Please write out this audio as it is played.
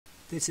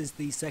This is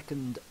the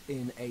second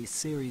in a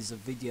series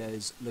of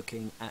videos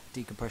looking at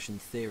decompression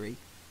theory.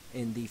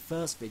 In the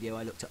first video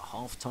I looked at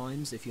half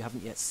times. If you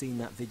haven't yet seen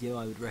that video,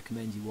 I would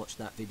recommend you watch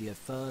that video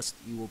first.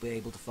 You will be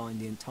able to find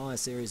the entire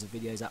series of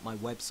videos at my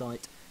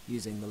website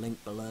using the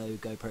link below,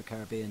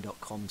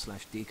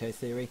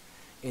 goprocaribbean.com/decotheory.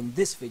 In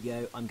this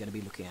video I'm going to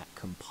be looking at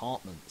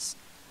compartments,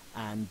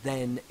 and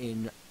then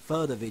in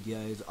further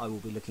videos I will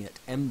be looking at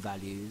M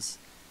values,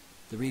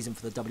 the reason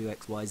for the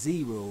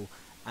WXYZ rule,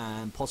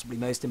 and possibly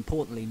most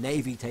importantly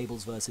Navy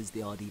tables versus the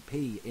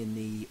RDP. In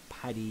the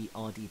PADI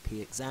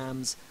RDP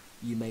exams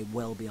you may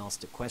well be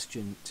asked a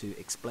question to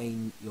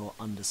explain your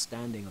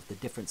understanding of the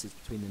differences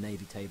between the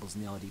Navy tables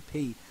and the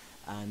RDP,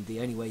 and the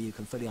only way you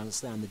can fully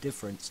understand the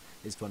difference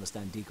is to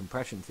understand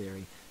decompression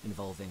theory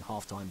involving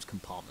half times,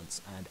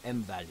 compartments and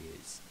M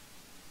values.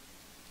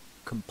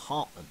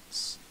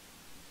 Compartments.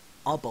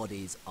 Our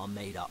bodies are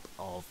made up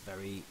of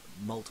very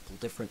multiple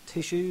different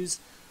tissues.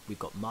 We've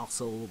got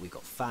muscle, we've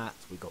got fat,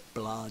 we've got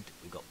blood,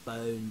 we've got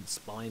bone,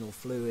 spinal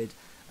fluid,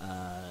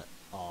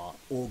 our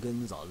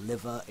organs, our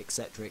liver,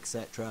 etc.,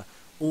 etc.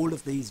 All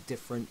of these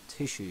different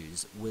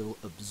tissues will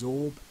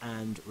absorb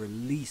and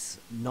release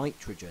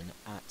nitrogen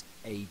at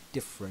a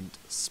different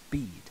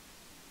speed.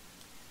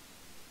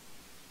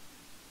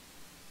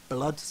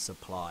 Blood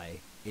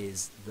supply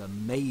is the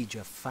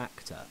major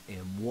factor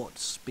in what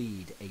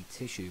speed a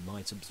tissue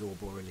might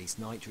absorb or release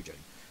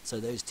nitrogen. So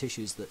those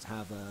tissues that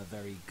have a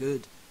very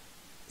good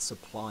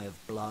supply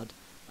of blood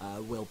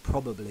will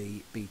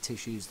probably be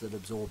tissues that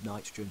absorb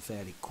nitrogen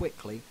fairly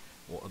quickly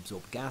or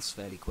absorb gas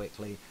fairly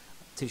quickly.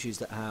 Tissues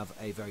that have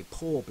a very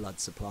poor blood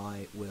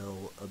supply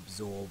will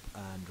absorb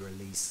and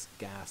release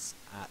gas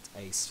at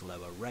a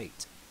slower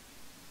rate.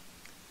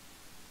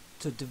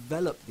 To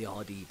develop the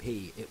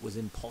RDP, it was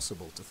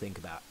impossible to think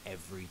about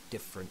every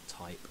different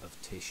type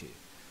of tissue.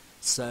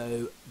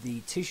 So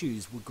the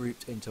tissues were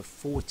grouped into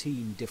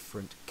 14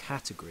 different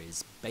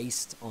categories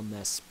based on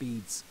their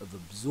speeds of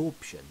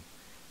absorption,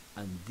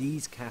 and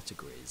these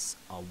categories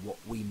are what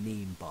we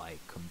mean by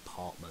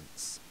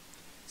compartments.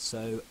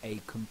 So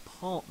a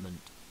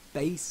compartment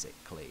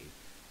basically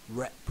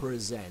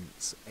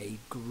represents a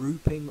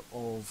grouping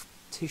of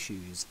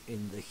tissues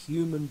in the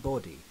human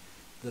body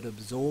that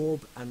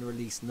absorb and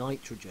release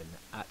nitrogen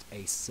at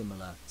a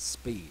similar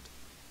speed.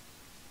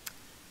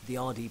 The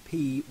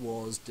RDP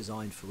was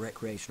designed for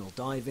recreational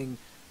diving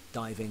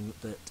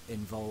that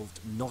involved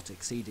not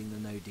exceeding the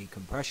no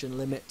decompression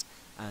limit,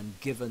 and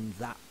given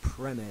that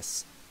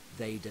premise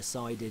they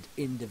decided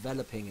in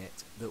developing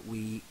it that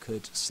we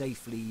could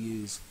safely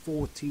use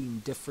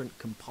 14 different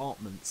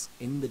compartments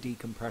in the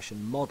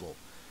decompression model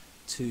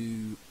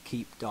to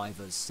keep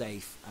divers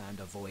safe and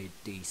avoid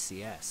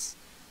DCS.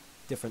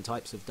 Different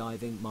types of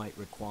diving might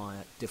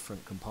require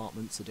different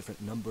compartments, a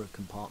different number of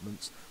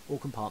compartments, or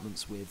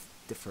compartments with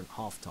different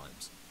half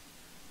times.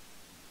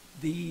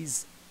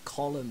 These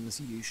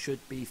columns you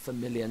should be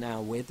familiar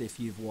now with if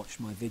you've watched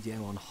my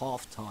video on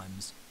half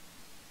times.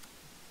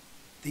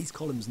 These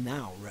columns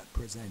now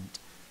represent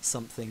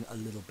something a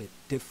little bit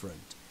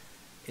different.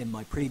 In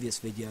my previous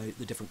video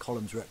the different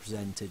columns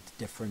represented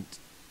different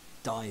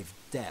dive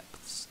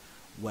depths,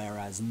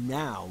 whereas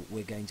now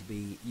we're going to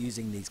be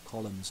using these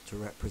columns to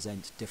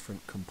represent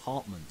different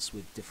compartments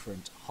with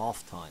different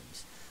half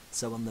times.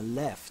 So on the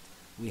left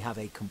we have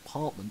a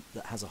compartment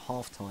that has a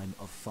half time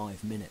of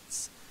 5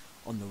 minutes.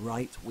 On the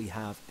right we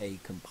have a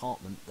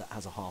compartment that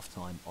has a half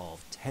time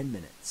of 10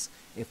 minutes.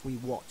 If we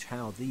watch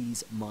how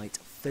these might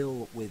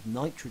fill with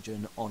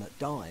nitrogen on a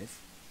dive,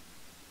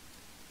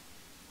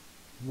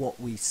 what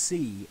we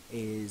see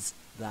is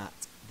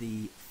that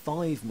the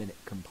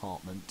 5-minute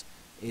compartment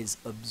is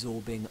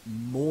absorbing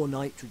more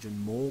nitrogen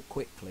more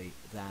quickly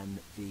than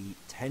the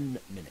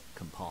 10-minute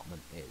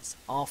compartment is.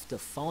 After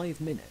 5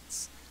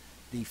 minutes,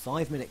 the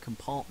 5-minute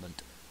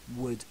compartment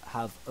would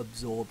have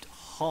absorbed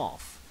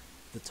half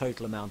the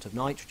total amount of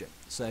nitrogen.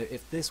 So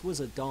if this was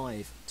a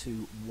dive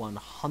to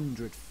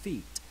 100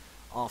 feet,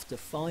 after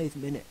 5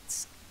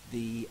 minutes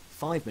the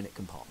 5-minute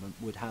compartment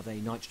would have a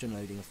nitrogen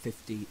loading of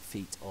 50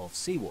 feet of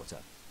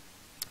seawater.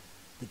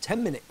 The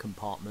 10-minute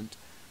compartment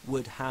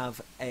would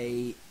have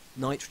a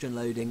nitrogen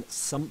loading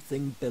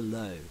something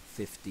below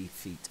 50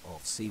 feet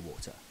of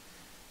seawater.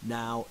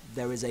 Now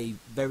there is a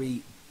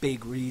very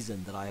big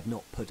reason that I have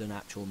not put an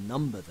actual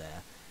number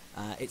there.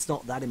 It's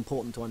not that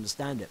important to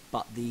understand it,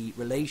 but the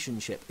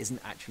relationship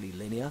isn't actually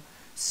linear,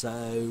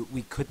 so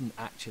we couldn't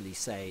actually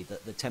say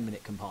that the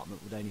 10-minute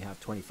compartment would only have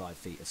 25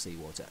 feet of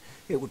seawater.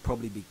 It would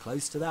probably be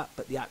close to that,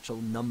 but the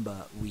actual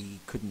number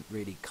we couldn't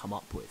really come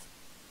up with.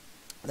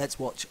 Let's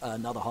watch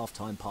another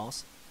half-time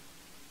pass.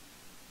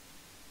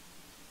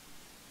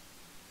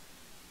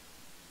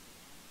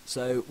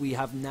 So we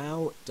have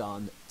now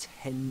done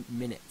 10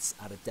 minutes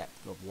at a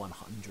depth of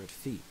 100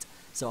 feet.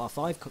 So our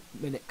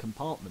 5-minute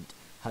compartment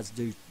has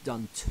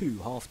done 2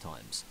 half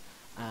times,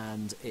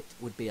 and it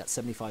would be at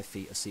 75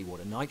 feet of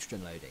seawater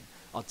nitrogen loading.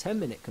 Our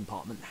 10-minute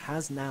compartment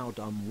has now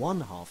done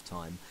 1 half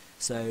time,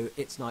 so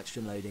its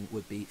nitrogen loading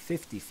would be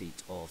 50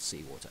 feet of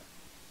seawater.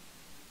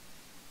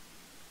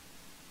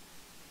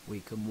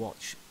 We can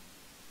watch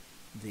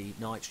the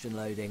nitrogen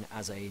loading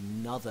as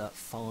another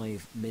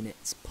 5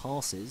 minutes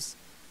passes.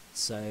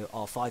 So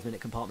our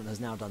 5-minute compartment has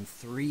now done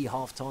 3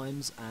 half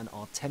times, and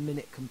our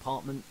 10-minute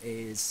compartment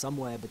is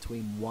somewhere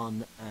between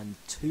 1 and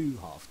 2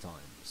 half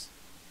times.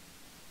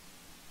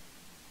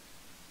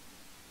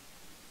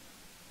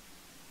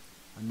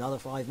 Another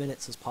 5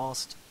 minutes has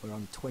passed. We're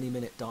on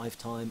 20-minute dive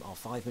time. Our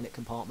 5-minute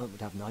compartment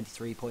would have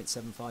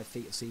 93.75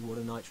 feet of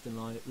seawater nitrogen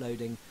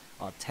loading.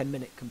 Our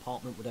 10-minute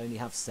compartment would only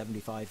have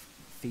 75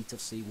 feet of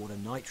seawater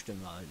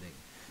nitrogen loading.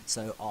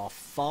 So our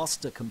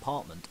faster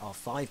compartment, our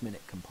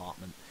 5-minute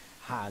compartment,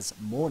 has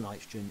more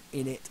nitrogen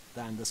in it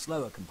than the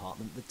slower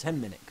compartment, the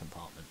 10-minute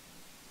compartment.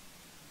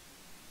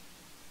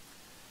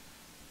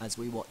 As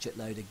we watch it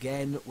load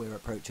again, we're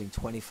approaching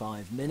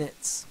 25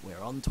 minutes.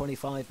 We're on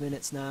 25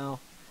 minutes now.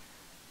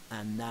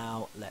 And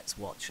now let's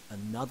watch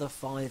another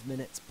 5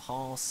 minutes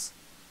pass,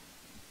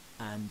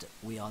 and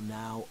we are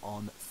now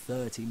on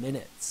 30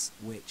 minutes,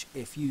 which,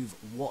 if you've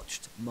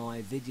watched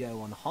my video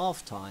on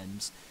half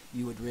times,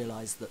 you would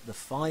realize that the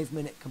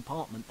 5-minute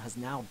compartment has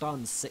now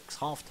done 6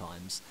 half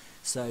times,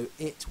 so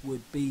it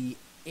would be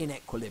in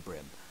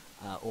equilibrium,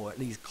 or at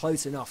least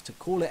close enough to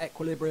call it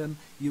equilibrium.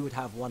 You would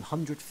have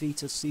 100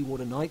 feet of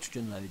seawater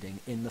nitrogen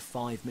loading in the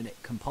 5-minute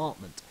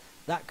compartment.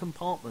 That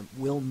compartment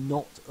will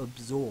not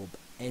absorb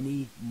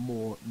any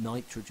more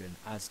nitrogen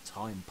as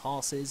time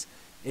passes.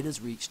 It has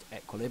reached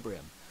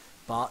equilibrium.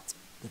 But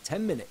the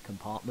 10-minute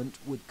compartment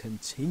would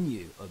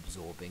continue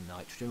absorbing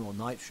nitrogen, or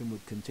nitrogen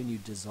would continue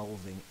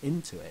dissolving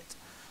into it.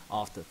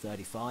 After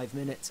 35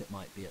 minutes, it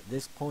might be at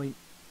this point.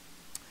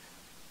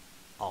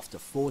 After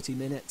 40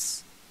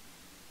 minutes,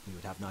 we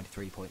would have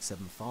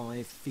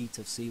 93.75 feet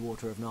of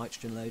seawater of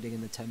nitrogen loading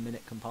in the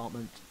 10-minute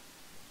compartment.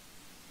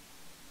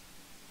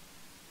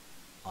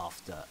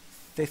 After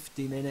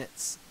 50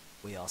 minutes,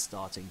 we are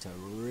starting to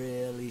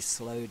really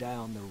slow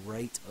down the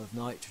rate of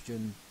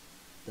nitrogen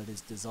that is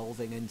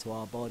dissolving into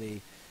our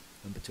body.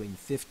 And between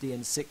 50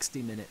 and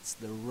 60 minutes,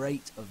 the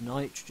rate of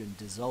nitrogen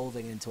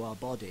dissolving into our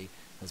body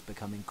has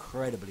become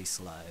incredibly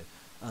slow,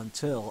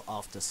 until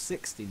after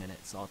 60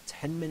 minutes, our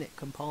 10-minute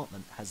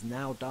compartment has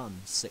now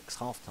done 6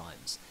 half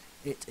times.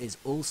 It is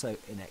also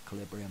in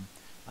equilibrium,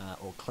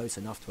 or close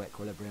enough to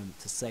equilibrium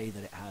to say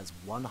that it has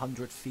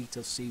 100 feet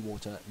of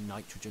seawater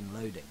nitrogen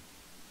loading.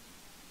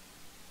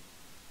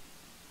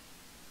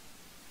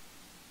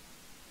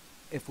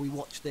 If we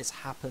watch this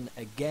happen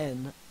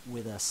again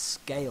with a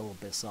scale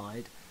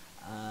beside,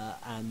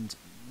 and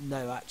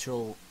no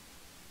actual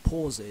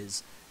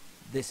pauses,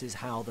 this is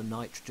how the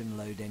nitrogen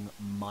loading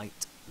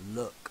might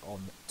look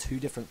on 2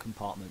 different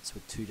compartments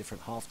with 2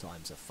 different half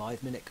times, a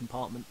 5-minute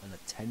compartment and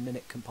a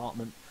 10-minute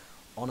compartment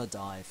on a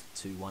dive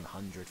to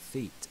 100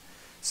 feet.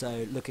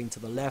 So looking to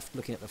the left,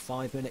 looking at the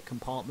 5-minute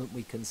compartment,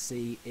 we can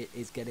see it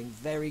is getting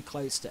very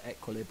close to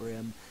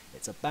equilibrium.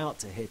 It's about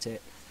to hit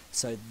it.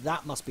 So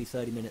that must be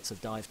 30 minutes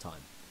of dive time.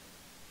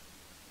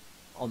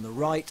 On the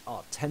right,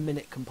 our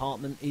 10-minute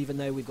compartment, even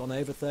though we've gone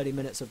over 30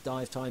 minutes of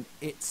dive time,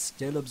 it's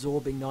still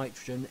absorbing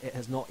nitrogen. It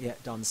has not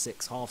yet done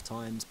 6 half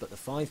times, but the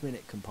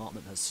 5-minute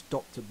compartment has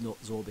stopped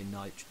absorbing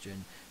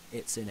nitrogen.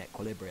 It's in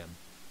equilibrium.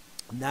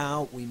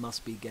 Now we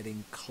must be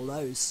getting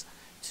close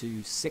to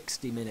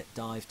 60-minute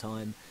dive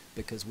time,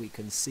 because we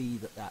can see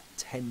that that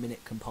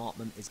 10-minute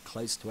compartment is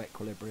close to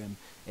equilibrium.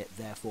 It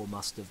therefore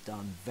must have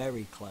done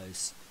very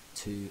close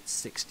to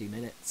 60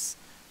 minutes.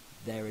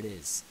 There it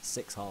is,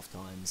 6 half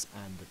times,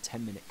 and the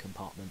 10-minute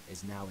compartment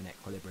is now in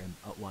equilibrium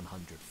at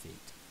 100 feet.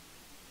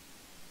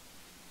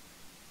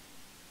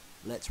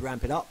 Let's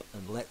ramp it up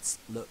and let's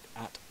look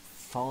at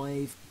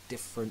 5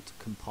 different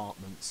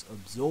compartments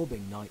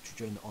absorbing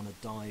nitrogen on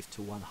a dive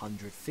to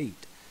 100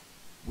 feet.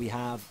 We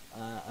have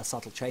a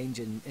subtle change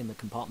in the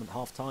compartment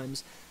half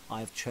times.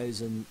 I have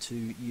chosen to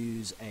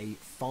use a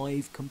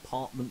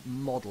 5-compartment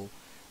model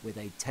with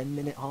a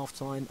 10-minute half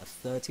time,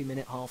 a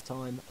 30-minute half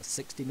time, a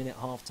 60-minute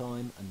half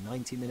time, a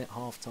 90-minute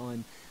half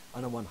time,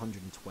 and a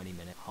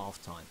 120-minute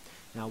half time.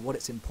 Now, what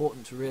it's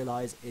important to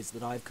realize is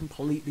that I've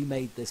completely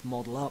made this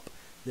model up.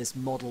 This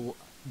model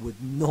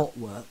would not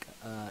work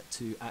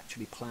to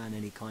actually plan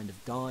any kind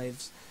of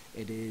dives.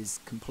 It is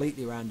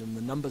completely random.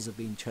 The numbers have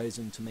been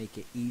chosen to make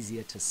it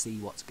easier to see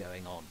what's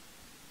going on.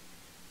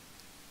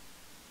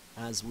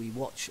 As we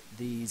watch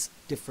these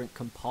different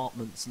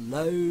compartments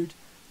load,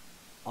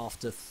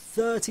 after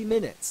 30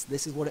 minutes,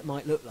 this is what it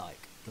might look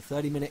like. The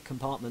 30-minute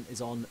compartment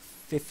is on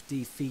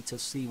 50 feet of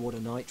seawater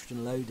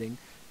nitrogen loading.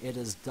 It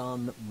has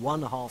done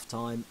 1 half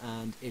time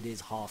and it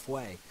is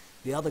halfway.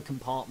 The other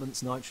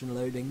compartment's nitrogen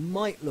loading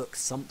might look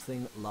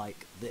something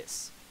like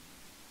this.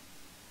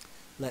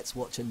 Let's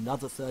watch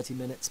another 30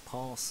 minutes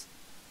pass.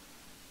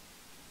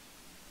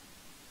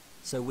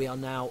 So we are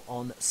now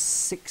on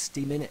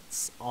 60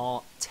 minutes.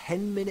 Our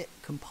 10-minute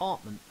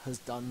compartment has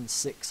done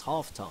 6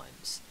 half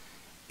times.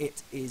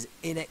 It is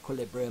in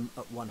equilibrium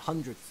at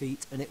 100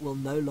 feet and it will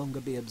no longer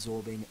be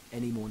absorbing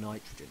any more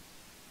nitrogen.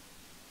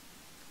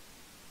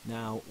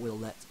 Now we'll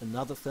let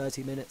another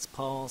 30 minutes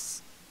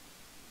pass.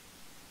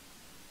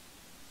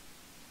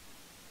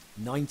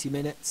 90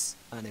 minutes,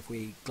 and if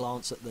we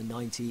glance at the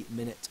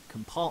 90-minute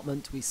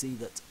compartment, we see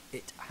that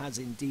it has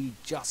indeed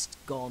just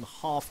gone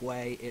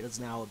halfway. It has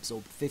now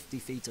absorbed 50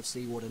 feet of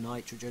seawater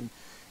nitrogen.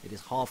 It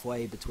is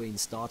halfway between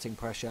starting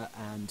pressure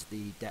and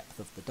the depth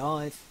of the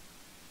dive.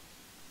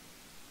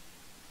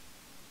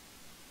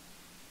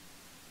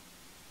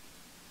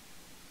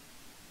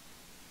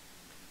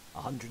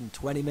 Our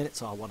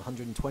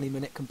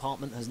 120-minute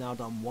compartment has now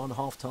done 1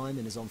 half time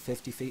and is on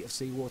 50 feet of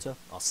seawater.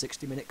 Our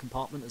 60-minute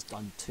compartment has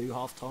done 2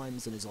 half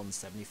times and is on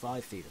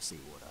 75 feet of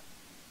seawater.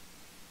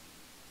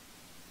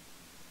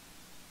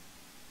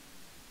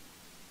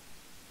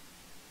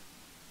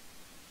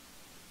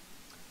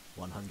 -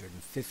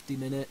 150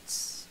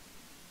 minutes.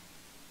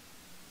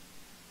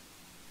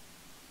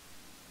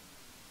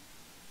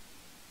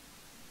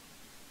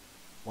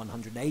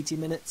 180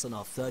 minutes, and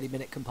our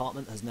 30-minute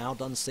compartment has now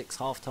done 6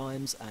 half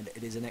times and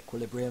it is in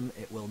equilibrium.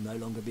 It will no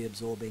longer be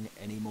absorbing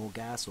any more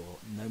gas, or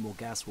no more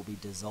gas will be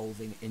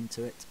dissolving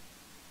into it.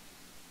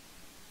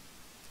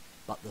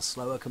 But the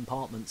slower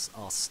compartments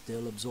are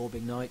still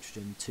absorbing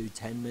nitrogen to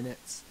 10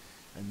 minutes,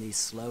 and these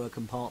slower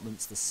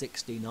compartments, the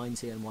 60,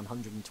 90 and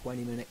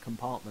 120-minute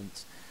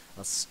compartments,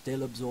 are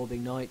still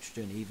absorbing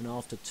nitrogen. Even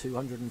after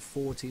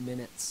 240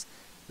 minutes,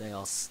 they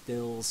are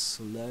still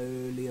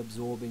slowly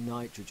absorbing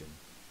nitrogen.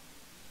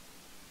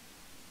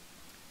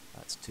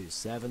 That's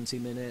 270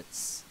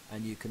 minutes,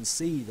 and you can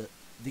see that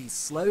these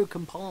slow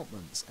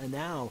compartments are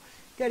now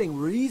getting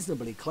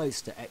reasonably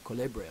close to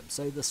equilibrium.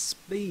 So the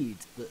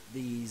speed that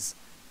these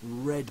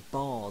red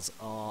bars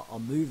are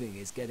moving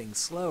is getting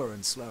slower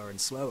and slower and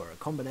slower. A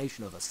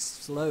combination of a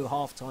slow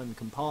half-time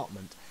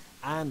compartment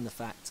and the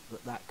fact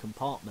that that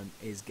compartment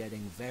is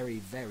getting very,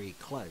 very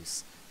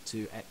close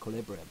to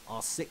equilibrium.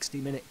 Our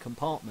 60-minute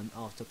compartment,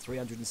 after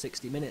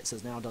 360 minutes,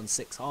 has now done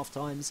 6 half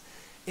times.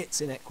 It's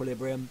in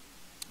equilibrium.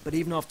 But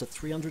even after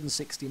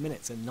 360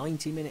 minutes, a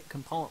 90-minute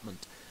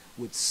compartment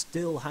would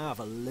still have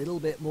a little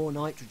bit more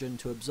nitrogen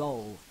to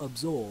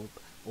absorb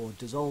or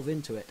dissolve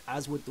into it,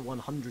 as would the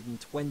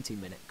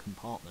 120-minute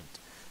compartment.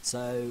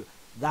 So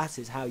that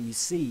is how you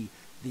see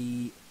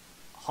the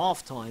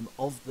half-time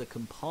of the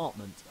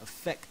compartment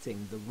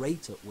affecting the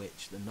rate at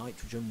which the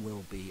nitrogen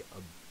will be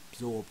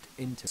absorbed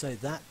into. So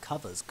that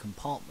covers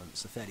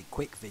compartments, a fairly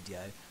quick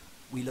video.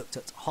 We looked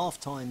at half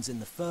times in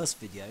the first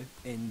video.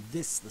 In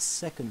this, the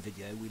second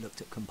video, we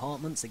looked at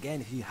compartments.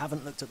 Again, if you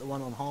haven't looked at the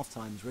one on half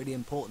times, really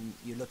important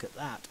you look at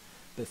that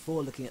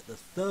before looking at the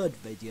third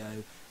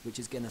video, which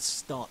is going to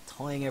start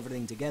tying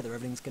everything together.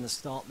 Everything's going to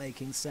start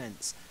making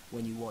sense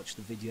when you watch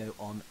the video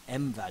on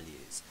M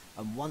values.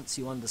 And once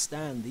you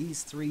understand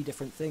these 3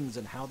 different things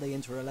and how they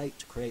interrelate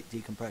to create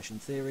decompression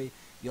theory,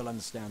 you'll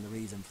understand the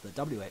reason for the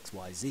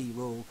WXYZ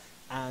rule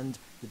and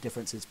the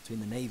differences between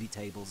the Navy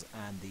tables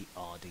and the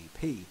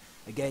RDP.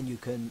 Again, you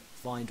can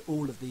find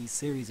all of these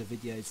series of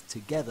videos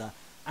together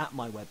at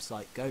my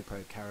website,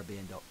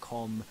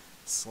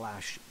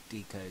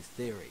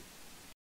 goprocaribbean.com/decotheory.